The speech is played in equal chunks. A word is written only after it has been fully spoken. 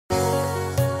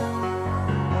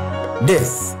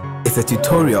This is a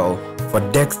tutorial for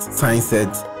Dex Science Set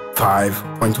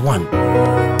 5.1.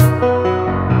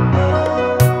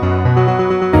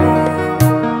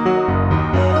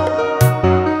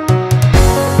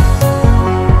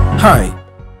 Hi,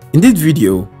 in this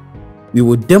video, we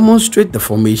will demonstrate the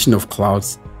formation of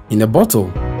clouds in a bottle.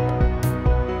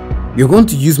 We are going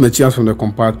to use materials from the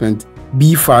compartment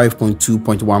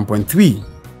B5.2.1.3.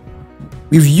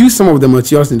 We've used some of the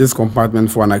materials in this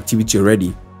compartment for an activity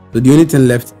already, so the only thing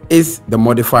left is the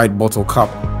modified bottle cap.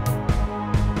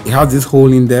 It has this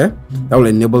hole in there that will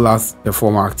enable us to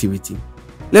perform our activity.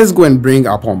 Let's go and bring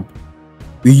our pump.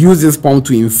 We use this pump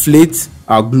to inflate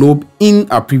our globe in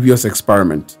our previous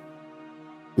experiment.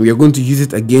 We are going to use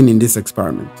it again in this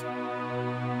experiment.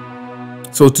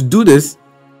 So to do this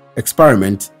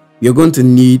experiment, we are going to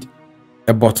need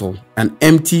a bottle, an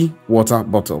empty water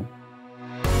bottle,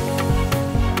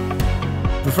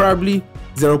 preferably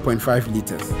 0.5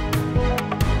 liters.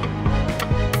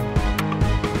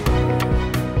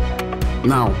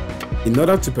 Now, in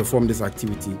order to perform this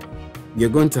activity, we are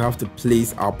going to have to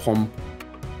place our pump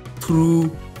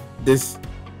through this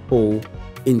hole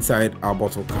inside our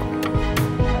bottle cap.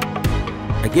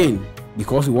 Again,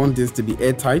 because we want this to be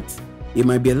airtight, it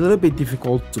might be a little bit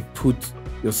difficult to put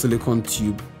your silicone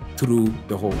tube through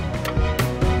the hole.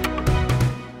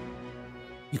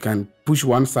 You can push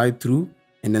one side through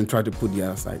and then try to put the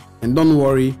other side. And don't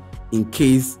worry in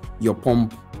case your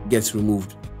pump gets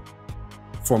removed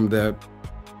from the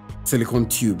silicone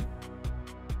tube.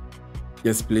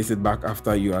 Just place it back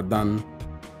after you are done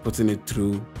putting it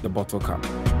through the bottle cap.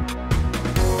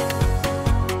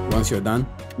 Once you're done,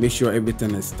 make sure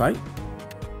everything is tight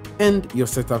and your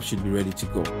setup should be ready to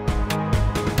go.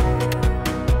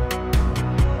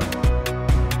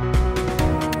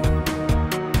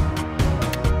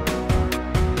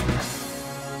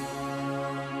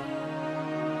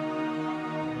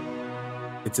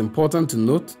 It's important to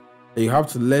note that you have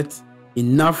to let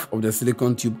enough of the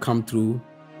silicone tube come through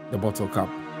the bottle cap.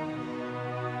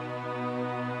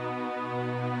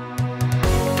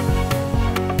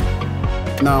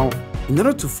 Now, in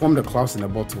order to form the clouds in the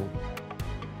bottle,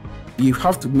 you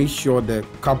have to make sure the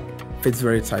cap fits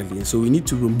very tightly. So we need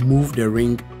to remove the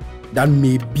ring that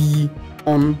may be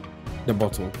on the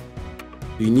bottle.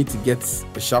 You need to get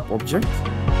a sharp object.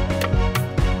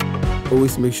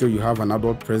 Always make sure you have an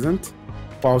adult present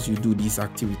whilst you do these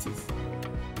activities.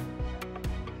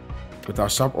 With our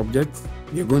sharp object,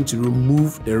 we are going to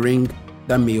remove the ring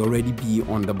that may already be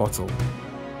on the bottle.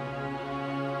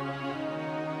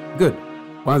 Good.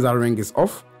 Once that ring is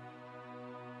off,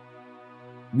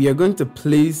 we are going to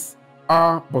place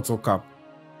our bottle cap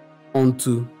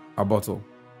onto our bottle.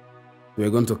 We are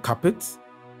going to cap it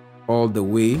all the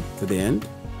way to the end.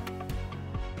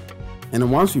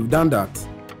 And once we've done that,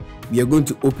 we are going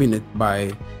to open it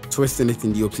by twisting it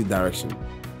in the opposite direction.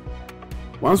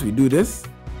 Once we do this,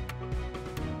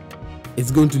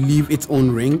 it's going to leave its own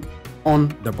ring on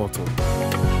the bottle.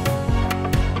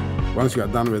 Once we are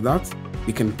done with that,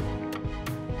 we can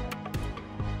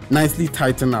nicely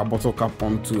tighten our bottle cap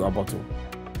onto our bottle.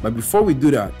 But before we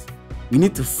do that, we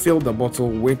need to fill the bottle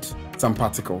with some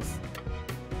particles.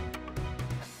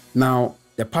 Now,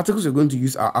 the particles we're going to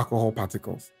use are alcohol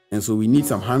particles, and so we need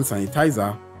some hand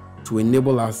sanitizer to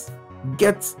enable us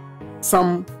get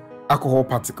some alcohol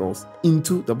particles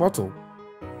into the bottle.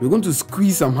 We're going to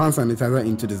squeeze some hand sanitizer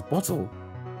into this bottle,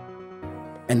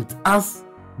 and as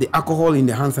the alcohol in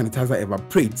the hand sanitizer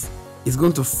evaporates, it's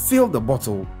going to fill the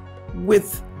bottle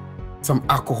with some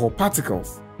alcohol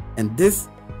particles, and this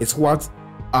is what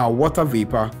our water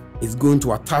vapor is going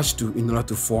to attach to in order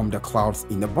to form the clouds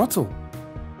in the bottle.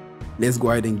 Let's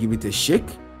go ahead and give it a shake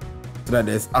so that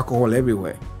there's alcohol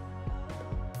everywhere.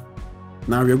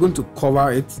 Now we're going to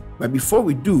cover it, but before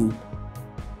we do,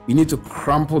 we need to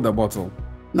crumple the bottle.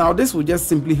 Now this will just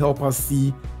simply help us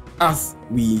see as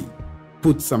we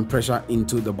put some pressure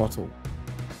into the bottle.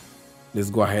 Let's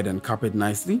go ahead and cap it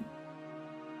nicely.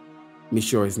 Make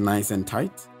sure it's nice and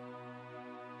tight.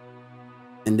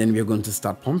 And then we're going to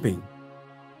start pumping.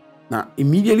 Now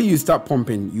immediately you start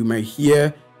pumping, you may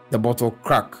hear the bottle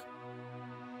crack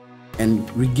and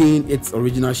regain its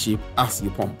original shape as you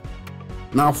pump.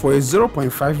 Now for a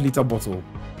 0.5 liter bottle,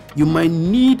 you might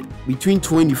need between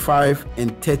 25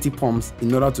 and 30 pumps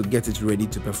in order to get it ready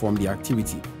to perform the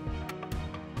activity.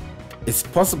 It's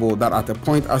possible that at a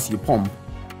point as you pump,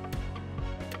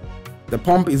 the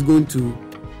pump is going to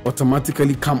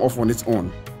automatically come off on its own.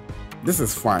 This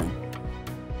is fine.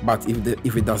 But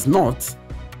if it does not,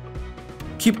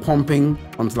 keep pumping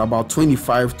until about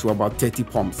 25 to about 30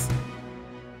 pumps.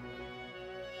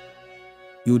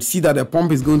 You would see that the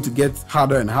pump is going to get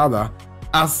harder and harder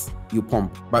as you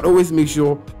pump, but always make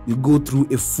sure you go through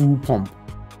a full pump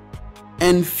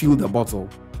and fill the bottle.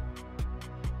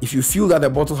 If you feel that the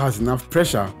bottle has enough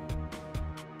pressure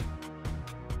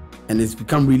and it's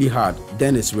become really hard,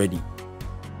 then it's ready.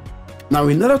 Now,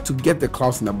 in order to get the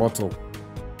clouds in the bottle,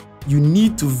 you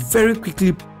need to very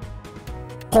quickly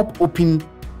pop open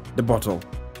the bottle.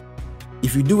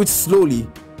 If you do it slowly,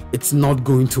 it's not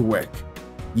going to work.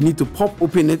 You need to pop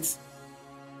open it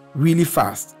really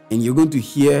fast, and you're going to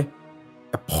hear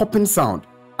a popping sound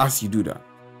as you do that.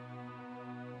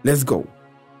 Let's go.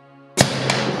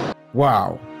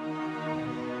 Wow.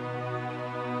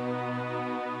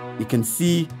 You can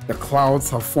see the clouds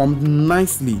have formed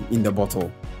nicely in the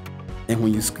bottle. And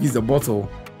when you squeeze the bottle,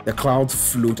 the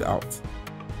clouds float out.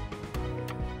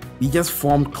 We just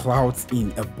formed clouds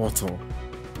in a bottle.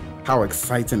 How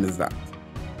exciting is that?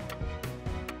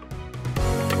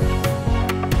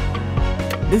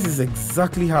 This is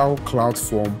exactly how clouds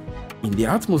form in the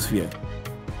atmosphere.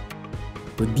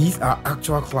 But these are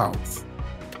actual clouds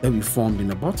that we formed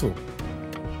in a bottle.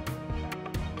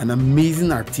 An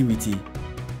amazing activity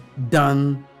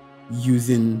done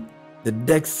using the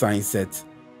DEX Science Set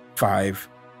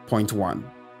 5.1.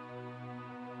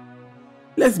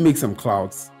 Let's make some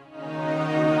clouds.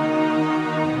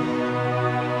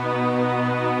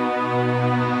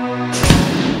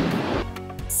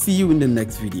 See you in the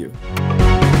next video.